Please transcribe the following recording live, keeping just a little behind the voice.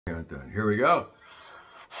Countdown. Here we go.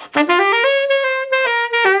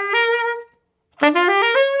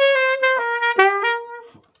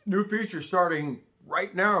 New feature starting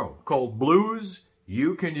right now called Blues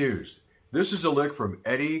You Can Use. This is a lick from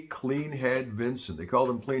Eddie Cleanhead Vinson. They called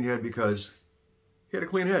him Cleanhead because he had a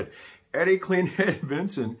clean head. Eddie Cleanhead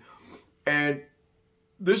Vinson. And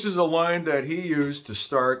this is a line that he used to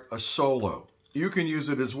start a solo. You can use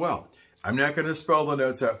it as well. I'm not going to spell the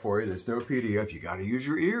notes out for you. There's no PDF. You got to use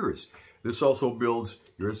your ears. This also builds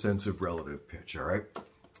your sense of relative pitch, all right?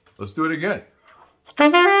 Let's do it again.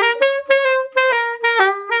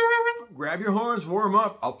 Grab your horns, warm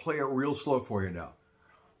up. I'll play it real slow for you now.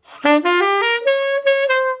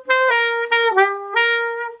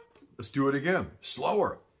 Let's do it again,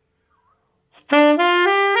 slower.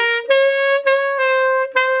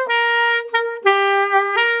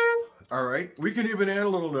 All right, we can even add a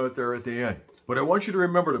little note there at the end. But I want you to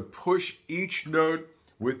remember to push each note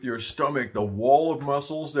with your stomach, the wall of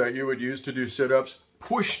muscles that you would use to do sit-ups.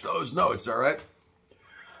 Push those notes, all right?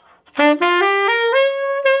 I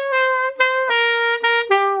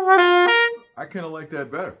kind of like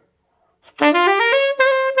that better.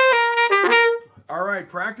 All right,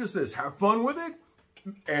 practice this. Have fun with it.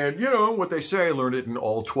 And you know what they say, learn it in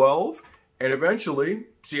all 12. And eventually,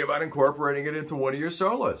 see about incorporating it into one of your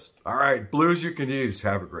solos. All right, blues you can use.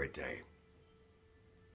 Have a great day.